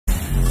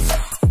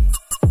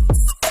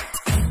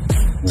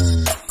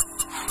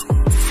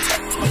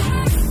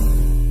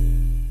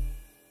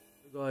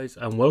Guys,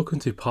 and welcome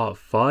to part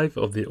 5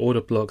 of the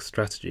order block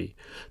strategy.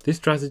 This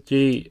part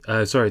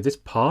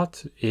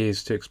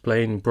is to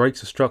explain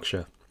breaks of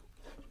structure.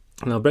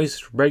 Now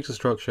breaks of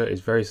structure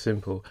is very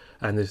simple,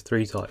 and there's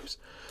 3 types.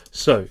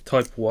 So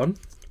type 1,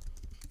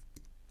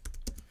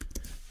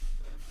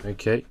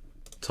 okay,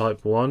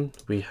 type 1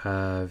 we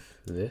have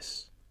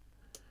this.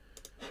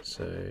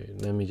 So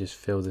let me just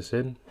fill this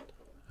in.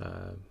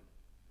 I'll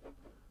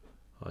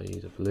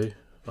use a blue.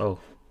 Oh,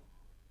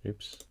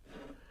 oops.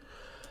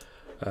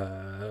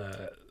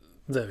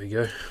 There we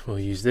go. We'll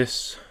use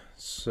this.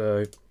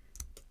 So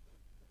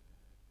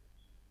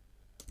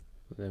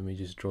let me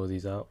just draw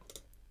these out.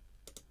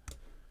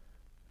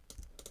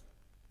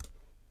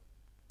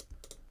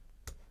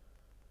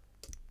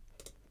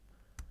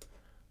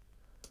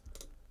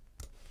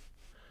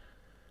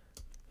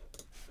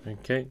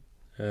 Okay.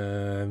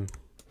 Let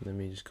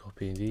me just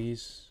copy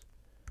these.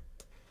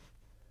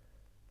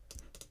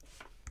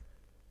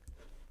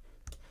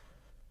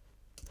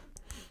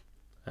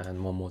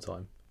 And one more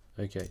time.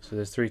 Okay, so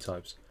there's 3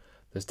 types.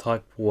 There's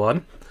type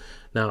 1.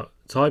 Now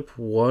type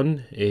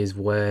 1 is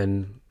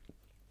when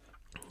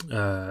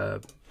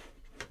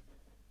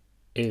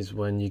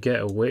you get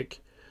a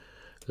wick.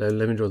 Let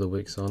me draw the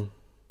wicks on.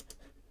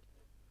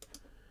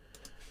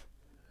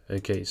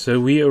 Okay, so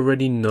we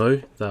already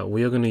know that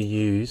we are going to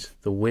use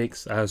the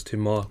wicks as to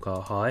mark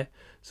our high,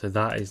 so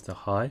that is the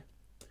high.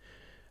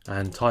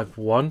 And type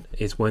 1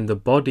 is when the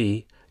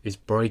body is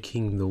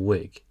breaking the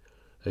wick.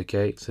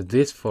 Okay, so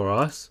this for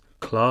us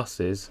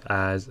classes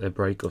as a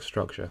break of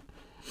structure.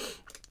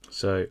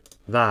 So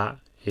that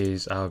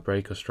is our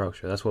break of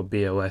structure. That's what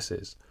BOS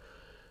is.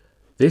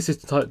 This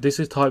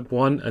is type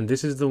 1, and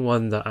this is the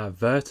one that at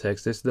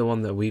Vertex, this is the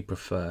one that we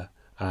prefer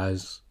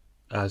as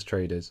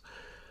traders.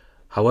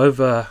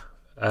 However,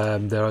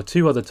 there are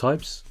 2 other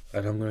types,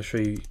 and I'm going to show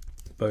you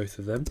both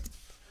of them.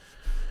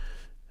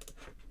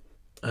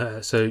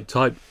 So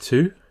type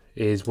 2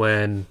 is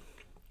when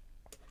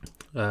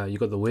you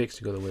got the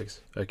wicks,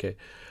 okay.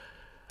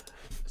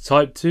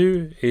 Type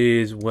 2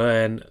 is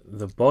when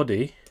the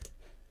body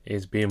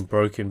is being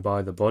broken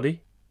by the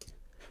body.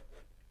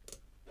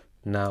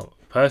 Now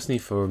personally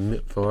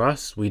for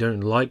us, we don't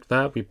like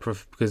that,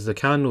 because the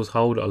candles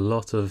hold a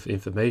lot of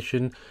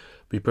information.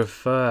 We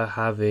prefer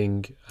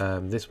having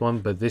this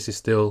one, but this is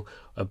still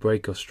a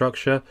break of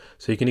structure,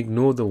 so you can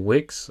ignore the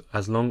wicks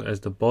as long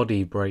as the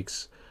body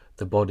breaks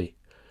the body,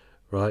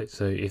 right?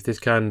 So if this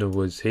candle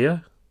was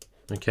here,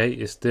 okay,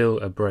 it's still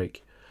a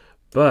break.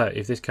 But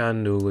if this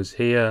candle was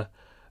here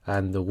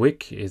and the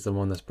wick is the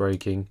one that's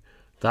breaking,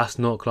 that's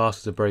not classed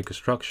as a break of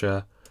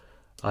structure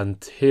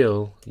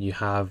until you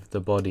have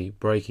the body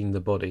breaking the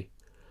body.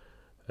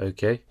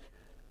 Okay,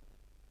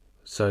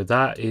 so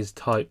that is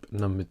type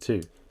number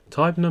 2.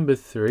 Type number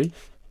 3,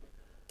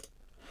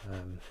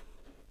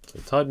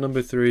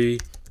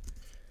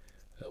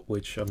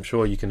 which I'm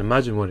sure you can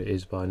imagine what it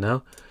is by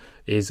now,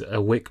 is a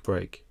wick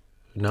break.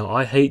 Now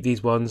I hate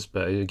these ones,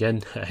 but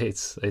again,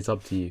 it's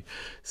up to you.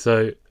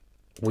 So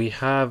we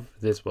have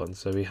this one.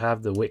 So we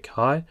have the wick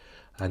high,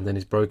 and then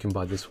it's broken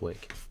by this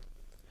wick.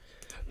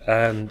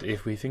 And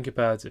if we think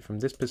about it from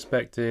this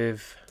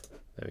perspective,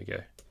 there we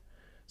go.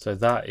 So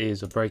that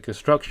is a break of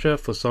structure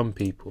for some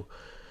people.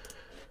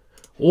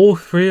 All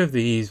 3 of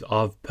these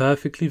are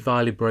perfectly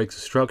valid breaks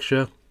of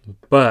structure,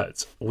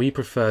 but we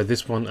prefer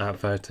this one at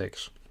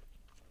Vertex.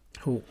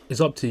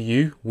 It's up to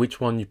you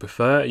which one you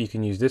prefer. You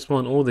can use this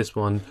one or this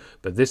one,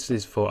 but this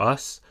is for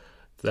us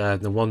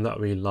the one that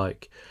we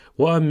like.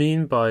 What I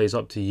mean by is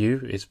up to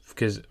you is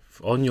because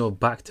on your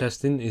back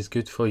testing is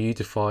good for you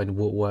to find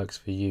what works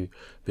for you,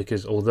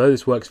 because although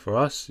this works for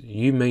us,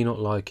 you may not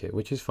like it,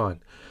 which is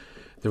fine.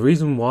 The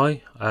reason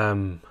why I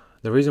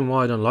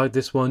don't like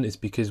this one is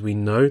because we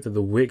know that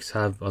the wicks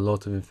have a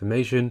lot of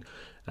information,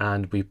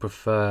 and we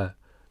prefer,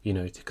 you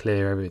know, to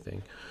clear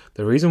everything.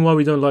 The reason why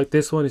we don't like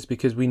this one is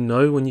because we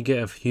know when you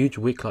get a huge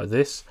wick like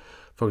this,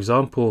 for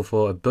example,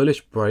 for a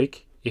bullish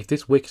break, if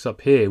this wick is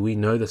up here, we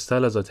know the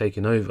sellers are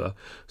taking over.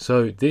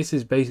 So this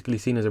is basically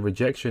seen as a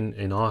rejection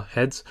in our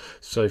heads.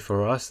 So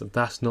for us,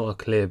 that's not a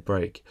clear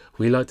break.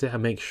 We like to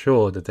make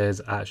sure that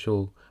there's an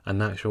actual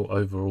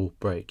overall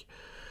break.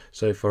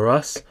 So for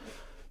us,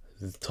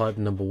 the type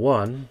number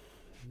 1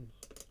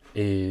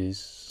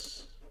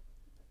 is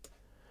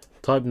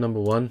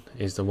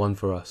the one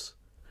for us.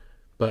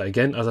 But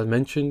again, as I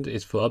mentioned,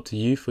 it's up to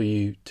you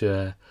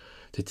to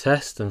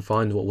test and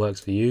find what works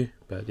for you.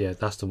 But yeah,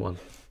 that's the one.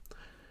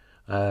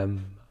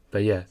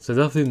 But yeah, so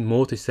nothing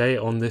more to say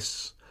on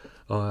this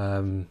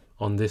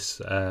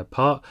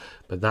part,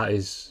 but that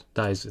is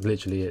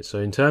literally it. So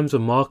in terms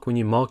of when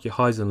you mark your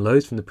highs and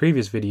lows from the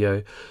previous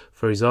video,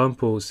 for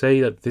example,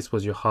 say that this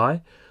was your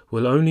high,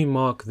 we'll only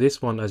mark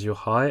this one as your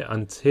high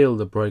until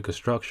the break of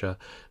structure.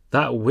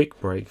 That wick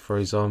break, for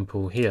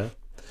example, here,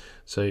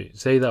 so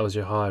say that was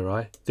your high,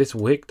 right? This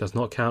wick does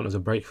not count as a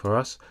break for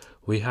us.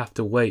 We have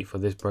to wait for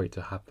this break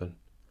to happen.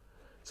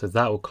 So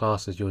that will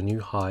class as your new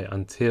high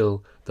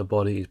until the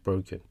body is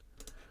broken.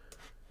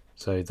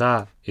 So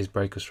that is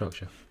break of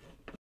structure.